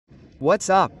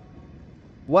What's up?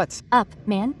 What's Up,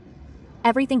 man?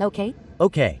 Everything okay?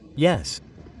 Okay, yes.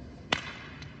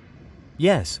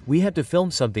 Yes, we had to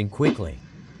film something quickly.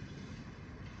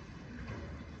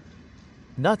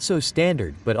 Not so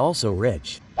standard, but also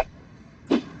rich.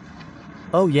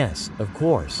 Oh yes, of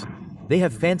course. They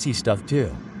have fancy stuff too.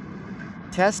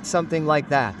 test something like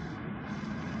that?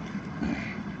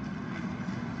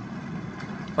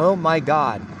 Oh my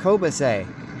god, Kobase.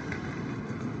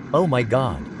 Oh my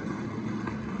god.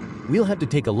 We'll have to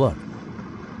take a look.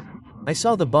 I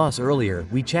saw the boss earlier,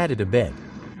 we chatted a bit.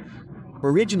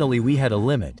 Originally we had a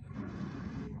limit.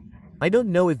 I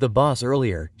don't know if the boss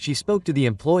earlier, she spoke to the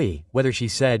employee, whether she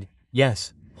said,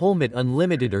 yes, limit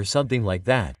unlimited or something like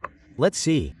that. Let's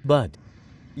see, but.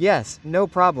 Yes, no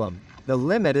problem. The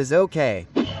limit is okay.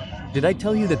 Did I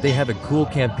tell you that they have a cool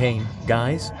campaign,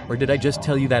 guys, or did I just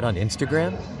tell you that on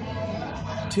Instagram?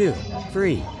 2.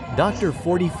 Free. Dr.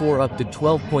 44 up to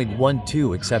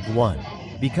 12.12 except 1.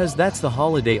 Because that's the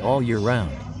holiday all year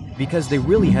round. Because they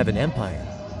really have an empire.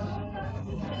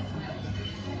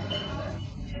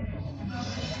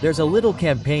 There's a little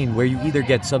campaign where you either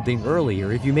get something early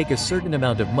or if you make a certain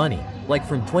amount of money, like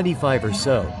from 25 or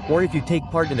so, or if you take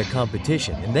part in a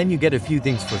competition and then you get a few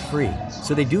things for free,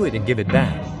 so they do it and give it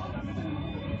back.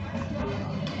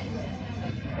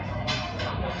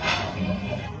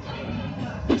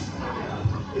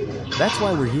 That's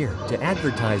why we're here, to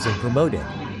advertise and promote it.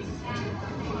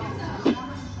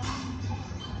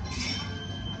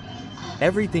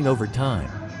 Everything over time.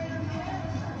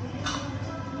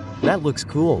 That looks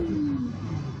cool.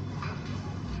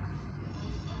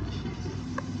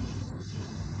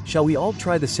 Shall we all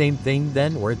try the same thing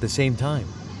then or at the same time?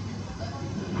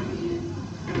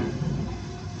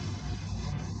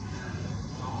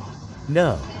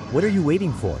 No, what are you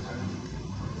waiting for?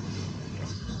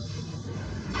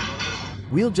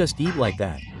 We'll just eat like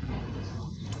that.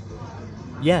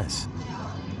 Yes.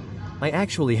 I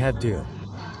actually have to.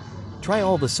 Try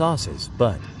all the sauces,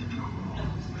 but.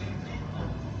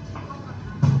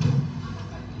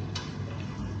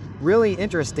 Really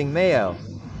interesting mayo.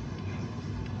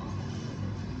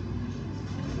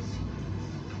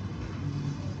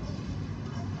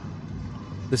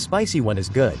 The spicy one is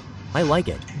good. I like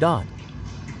it. Dot.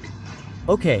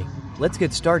 Okay, let's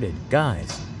get started,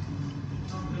 guys.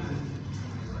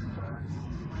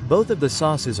 Both of the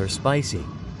sauces are spicy.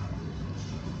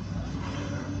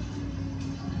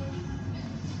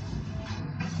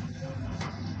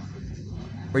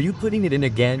 Are you putting it in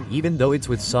again even though it's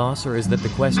with sauce, or is that the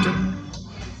question?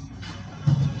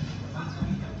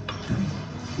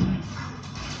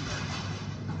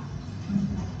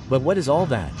 But what is all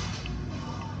that?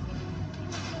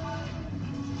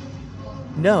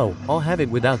 No, I'll have it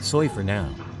without soy for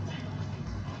now.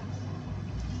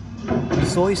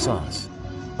 Soy sauce.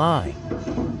 I.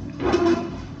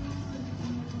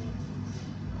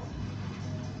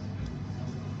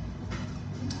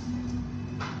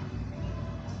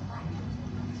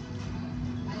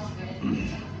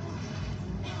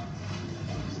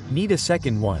 Need a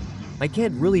second one. I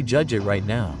can't really judge it right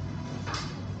now.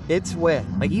 It's with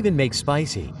I even make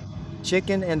spicy.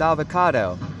 chicken and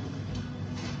avocado.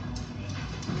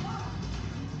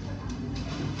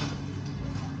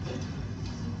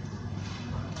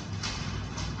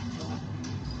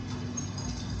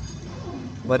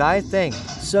 But I think,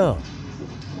 So,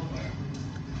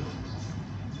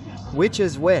 which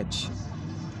is which?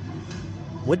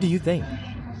 what do you think?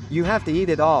 You have to eat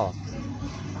it all.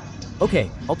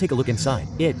 Okay, I'll take a look inside.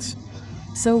 It's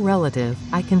So relative,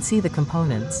 I can see the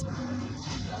components.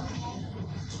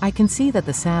 I can see that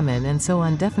the salmon and so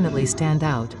on definitely stand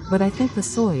out, but I think the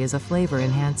soy is a flavor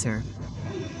enhancer.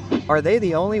 Are they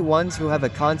the only ones who have a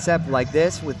concept like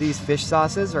this with these fish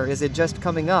sauces, or is it just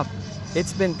coming up?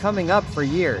 It's been coming up for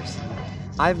years.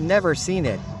 I've never seen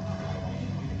it.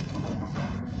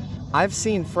 I've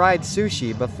seen fried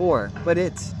sushi before, but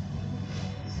it's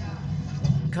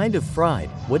kind of fried.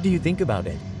 What do you think about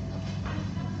it?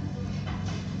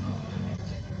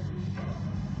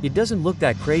 It doesn't look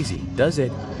that crazy, does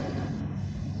it?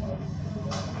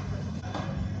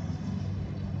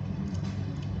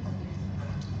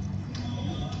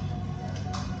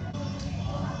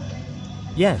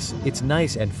 Yes, it's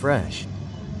nice and fresh.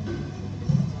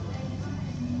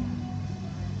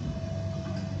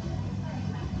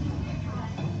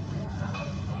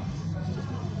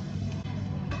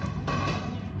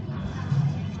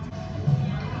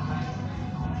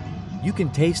 You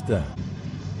can taste the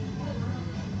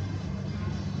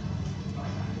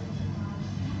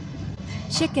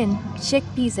Chicken,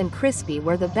 chickpeas and crispy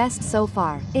were the best so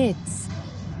far. It's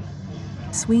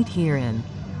Sweet herein.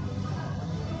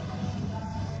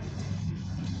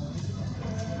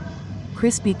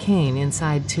 Crispy cane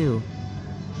inside too.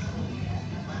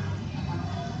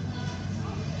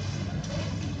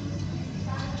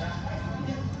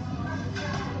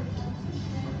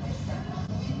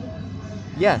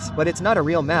 Yes, but it's not a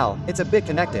real mal, it's a bit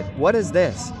connected. What is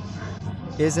this?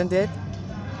 Isn't it?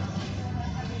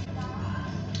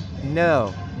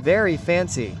 No. Very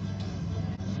fancy.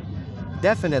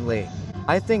 Definitely.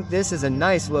 I think this is a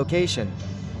nice location.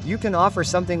 You can offer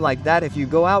something like that if you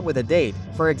go out with a date,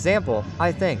 for example,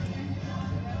 I think.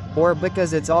 Or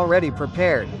because it's already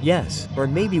prepared. Yes, or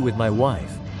maybe with my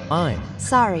wife. I'm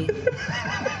Sorry.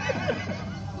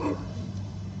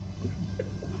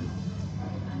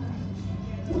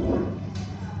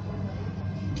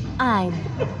 I'm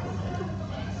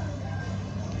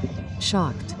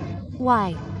Shocked.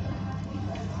 Why?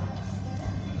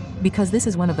 Because this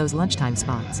is one of those lunchtime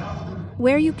spots.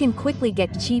 Where you can quickly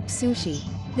get cheap sushi.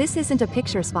 This isn't a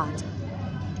picture spot.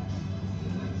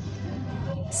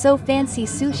 So fancy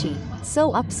sushi,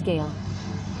 so upscale.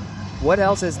 What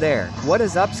else is there? What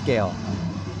is upscale?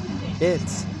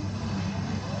 It's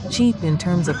Cheap in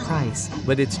terms of price.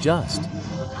 but it's just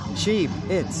cheap,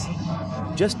 it's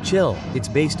chill. It's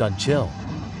based on chill.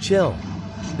 Chill.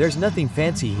 There's nothing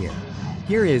fancy here.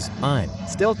 Here is I'm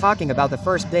still talking about the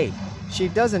first date. She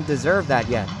doesn't deserve that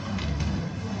yet.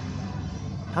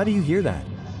 How do you hear that?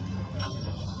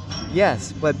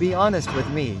 Yes, but be honest with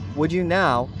me, would you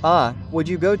now, would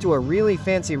you go to a really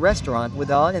fancy restaurant with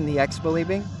in the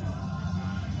ex-believing?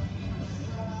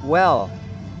 Well,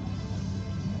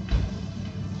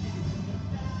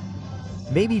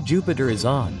 Maybe Jupiter is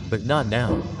on, but not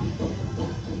now.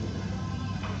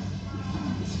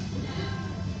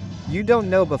 you don't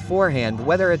know beforehand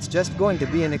whether it's just going to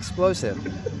be an explosive.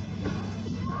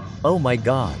 Oh my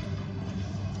god.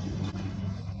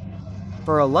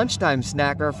 For a lunchtime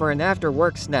snack or for an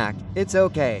after-work snack, it's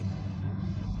okay.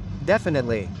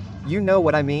 Definitely. You know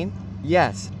what I mean?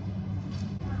 Yes.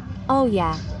 Oh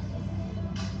yeah.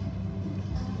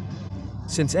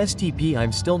 Since STP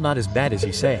I'm still not as bad as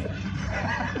you say.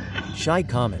 Shy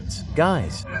comments.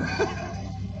 Guys.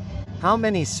 How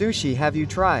many sushi have you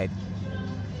tried?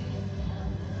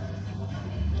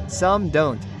 Some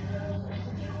don't.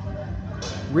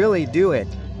 Really do it.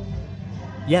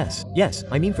 Yes,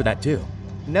 I mean for that too.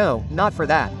 No, not for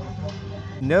that.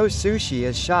 No sushi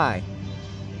is shy.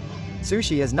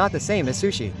 Sushi is not the same as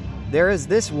sushi. There is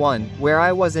this one, where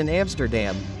I was in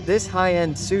Amsterdam, this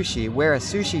high-end sushi where a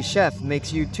sushi chef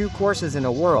makes you 2 courses in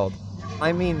a world.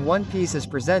 I mean one piece is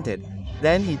presented.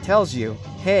 Then he tells you,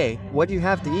 hey, what you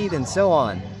have to eat and so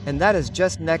on, and that is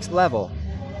just next level.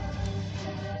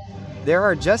 There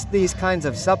are just these kinds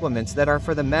of supplements that are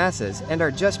for the masses and are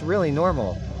just really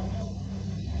normal.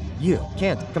 You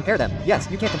Can't compare them. Yes,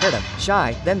 you can't compare them.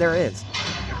 Shy, then there is.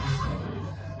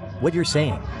 what you're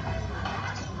saying.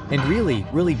 And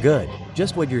really good.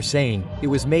 Just what you're saying, it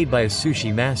was made by a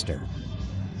sushi master.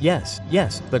 Yes,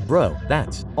 but bro,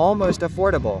 that's Almost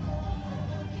affordable.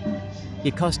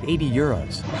 it cost 80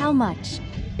 euros. How much?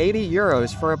 80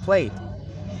 euros for a plate.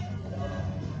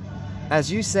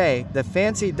 As you say, the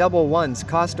fancy double ones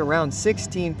cost around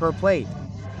 16 per plate.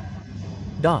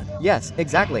 Dot. Yes,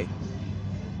 exactly.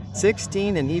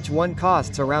 16 and each one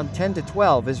costs around 10 to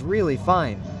 12 is really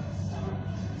fine.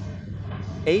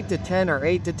 8 to 10 or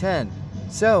 8 to 10.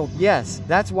 So, yes,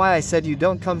 that's why I said you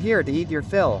don't come here to eat your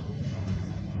fill.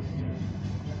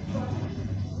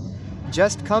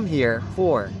 Just come here,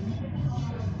 for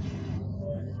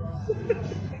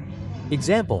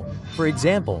Example. For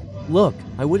example, look,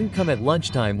 I wouldn't come at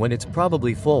lunchtime when it's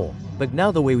probably full, but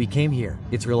now the way we came here,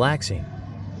 it's relaxing.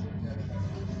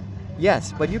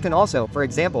 Yes, but you can also, for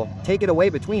example, take it away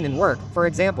between and work, for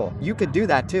example, you could do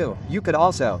that too. You could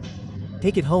also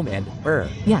Take it home and,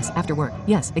 Yes, after work.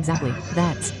 Yes, exactly.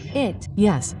 That's It.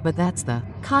 yes, but that's the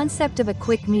Concept of a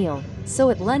quick meal.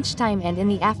 So at lunchtime and in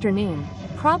the afternoon.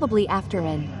 Probably after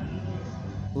an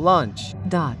lunch.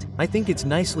 dot. I think it's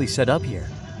nicely set up here.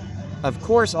 Of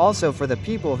course also for the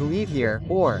people who eat here,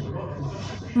 or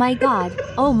My god,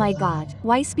 oh my god,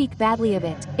 why speak badly of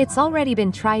it? It's already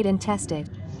been tried and tested.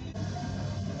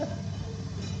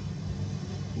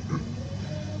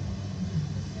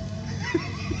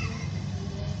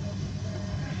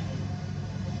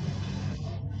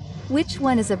 Which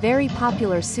one is a very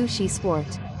popular sushi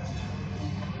sport?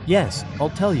 Yes, I'll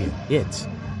tell you, it's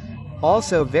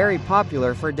also very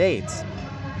popular for dates.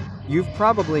 You've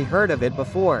probably heard of it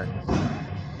before.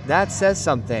 That says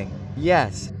something.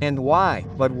 Yes, and why?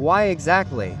 But why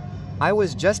exactly? I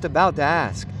was just about to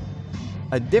ask.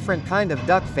 A different kind of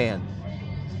duck fan.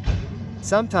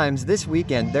 Sometimes this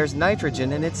weekend there's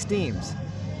nitrogen and it steams.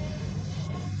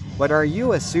 But are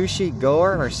you a sushi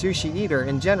goer or sushi eater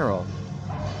in general?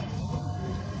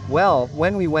 Well,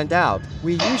 when we went out,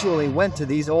 we usually went to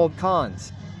these old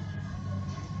cons.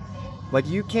 But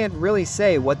you can't really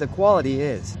say what the quality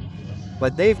is.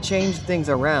 But they've changed things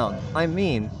around,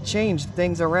 changed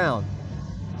things around.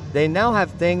 They now have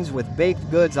things with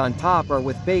baked goods on top or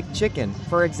with baked chicken,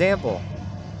 for example.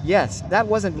 Yes, that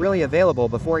wasn't really available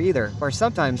before either, or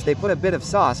sometimes they put a bit of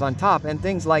sauce on top and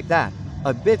things like that.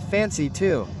 A bit fancy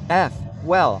too.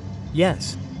 Well.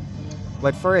 Yes.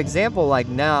 But for example like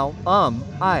now,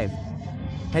 I've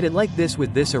had it like this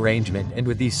with this arrangement and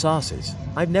with these sauces.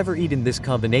 I've never eaten this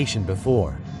combination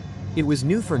before. It was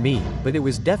new for me, but it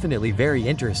was definitely very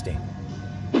interesting.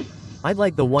 I'd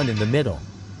like the one in the middle.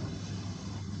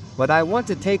 But I want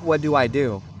to take what do I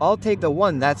do? I'll take the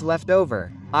one that's left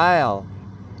over. I'll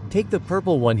take the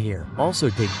purple one here, also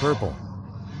take purple.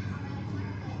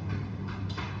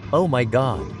 Oh my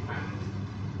god.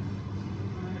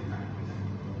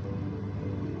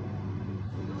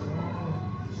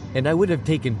 And I would have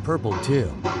taken purple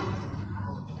too.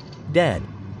 Dead.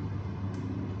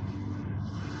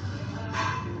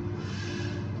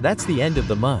 That's the end of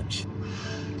the munch.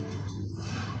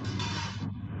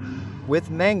 With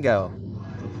mango.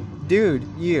 Dude,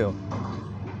 you.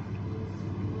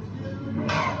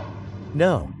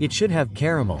 No, it should have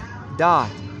caramel.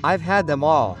 I've had them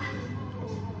all.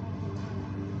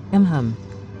 Hum.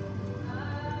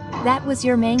 That was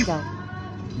your mango.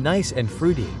 Nice and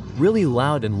fruity, really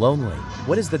loud and lonely.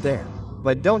 What is that there?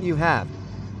 But don't you have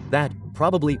that,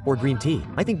 probably, or green tea.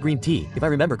 I think green tea, if I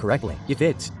remember correctly. If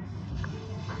it's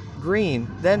green,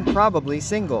 then probably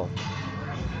single.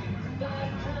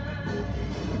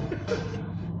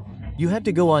 You had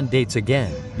to go on dates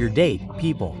again. Your date,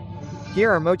 people.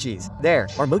 Here are mochis. There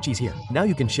are mochis here. Now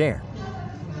you can share.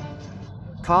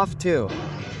 Cough too.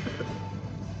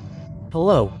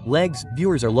 Hello, legs,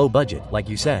 viewers are low budget, like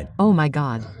you said. Oh my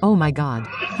god.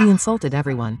 He insulted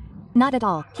everyone. Not at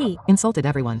all, he insulted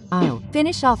everyone. I'll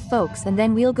finish off folks and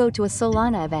then we'll go to a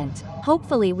Solana event.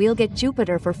 Hopefully we'll get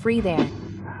Jupiter for free there.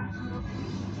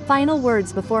 Final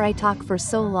words before I talk for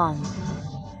so long.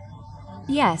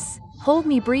 Yes, hold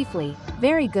me briefly.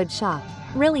 Very good shop.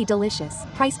 Really delicious.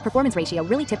 Price performance ratio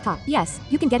really tip top. Yes,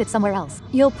 you can get it somewhere else.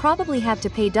 You'll probably have to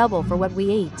pay double for what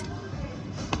we ate.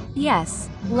 Yes,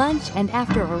 lunch and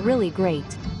after are really great.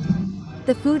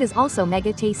 The food is also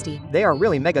mega tasty. They are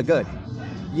really mega good.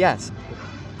 Yes.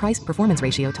 Price performance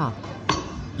ratio top.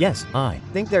 Yes, I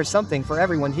think there's something for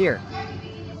everyone here.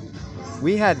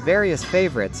 We had various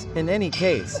favorites, in any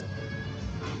case.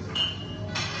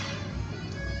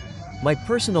 My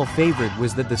personal favorite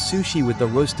was that the sushi with the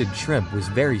roasted shrimp was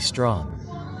very strong.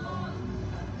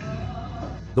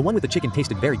 The one with the chicken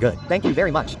tasted very good. Thank you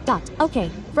very much. Okay,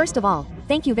 first of all,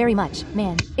 thank you very much,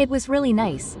 man. It was really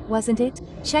nice, wasn't it?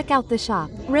 Check out the shop.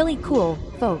 Really cool,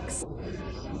 folks.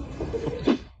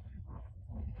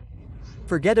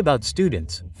 Forget about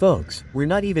students, folks. We're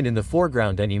not even in the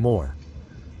foreground anymore.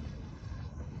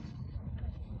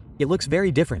 It looks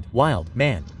very different, wild,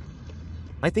 man.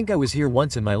 I think I was here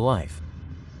once in my life.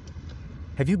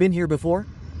 Have you been here before?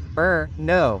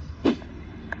 No.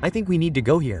 I think we need to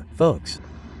go here, folks.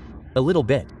 A little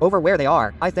bit. Over where they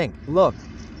are, I think. Look.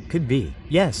 Could be.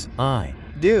 Yes, I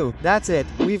do. That's it.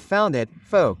 We've found it,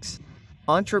 folks.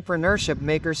 Entrepreneurship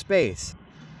maker space.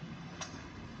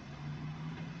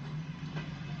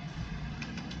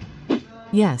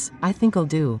 Yes, I think I'll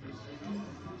do.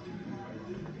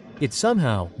 It's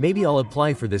somehow, maybe I'll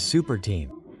apply for this super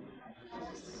team.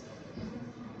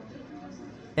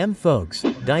 Folks,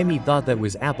 Daimi thought that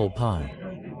was apple pie.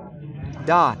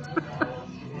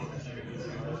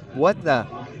 What the?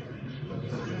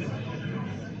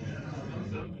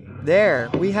 There,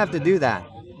 we have to do that.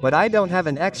 But I don't have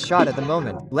an X shot at the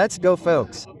moment. Let's go,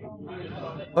 folks.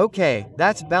 Okay,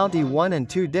 that's Bounty 1 and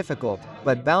 2 difficult,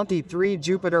 but Bounty 3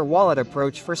 Jupiter wallet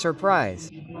approach for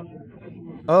surprise.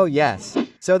 Oh yes.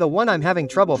 So the one I'm having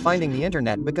trouble finding the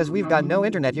internet because we've got no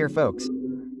internet here, folks.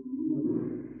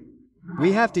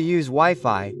 We have to use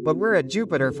Wi-Fi, but we're at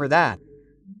Jupiter for that.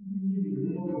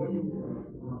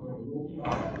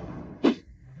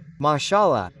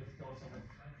 Mashallah.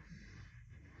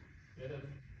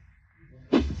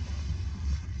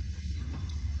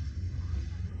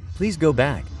 Please go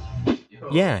back.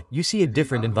 Yeah, you see a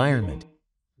different environment.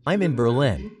 I'm in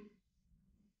Berlin.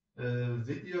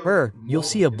 You'll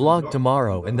see a blog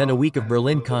tomorrow and then a week of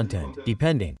Berlin content,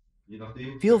 depending.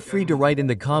 Feel free to write in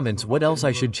the comments what else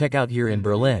I should check out here in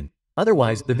Berlin.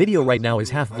 Otherwise, the video right now is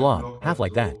half vlog, half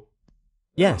like that.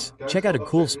 Yes, check out a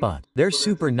cool spot. They're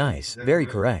super nice, very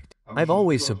correct. I've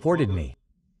always supported me.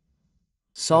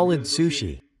 Solid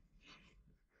sushi.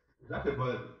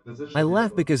 I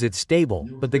laugh because it's stable,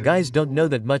 but the guys don't know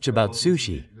that much about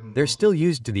sushi. They're still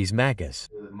used to these macas.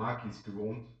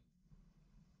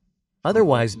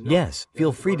 Otherwise, yes,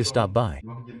 feel free to stop by.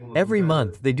 Every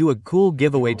month they do a cool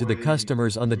giveaway to the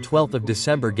customers on the 12th of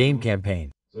December game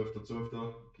campaign.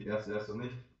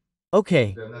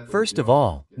 Okay, first of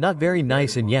all, not very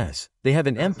nice, and yes, they have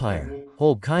an empire,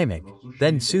 whole kaimak,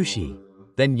 then sushi,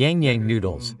 then yang yang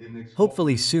noodles.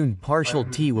 Hopefully soon partial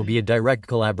tea will be a direct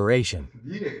collaboration.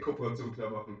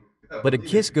 But a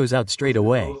kiss goes out straight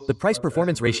away. The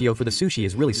price-performance ratio for the sushi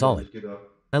is really solid.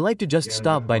 I like to just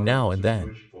stop by now and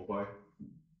then.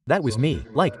 That was me.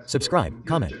 Like, subscribe,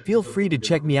 comment. Feel free to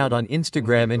check me out on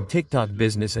Instagram and TikTok.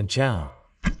 Business and ciao.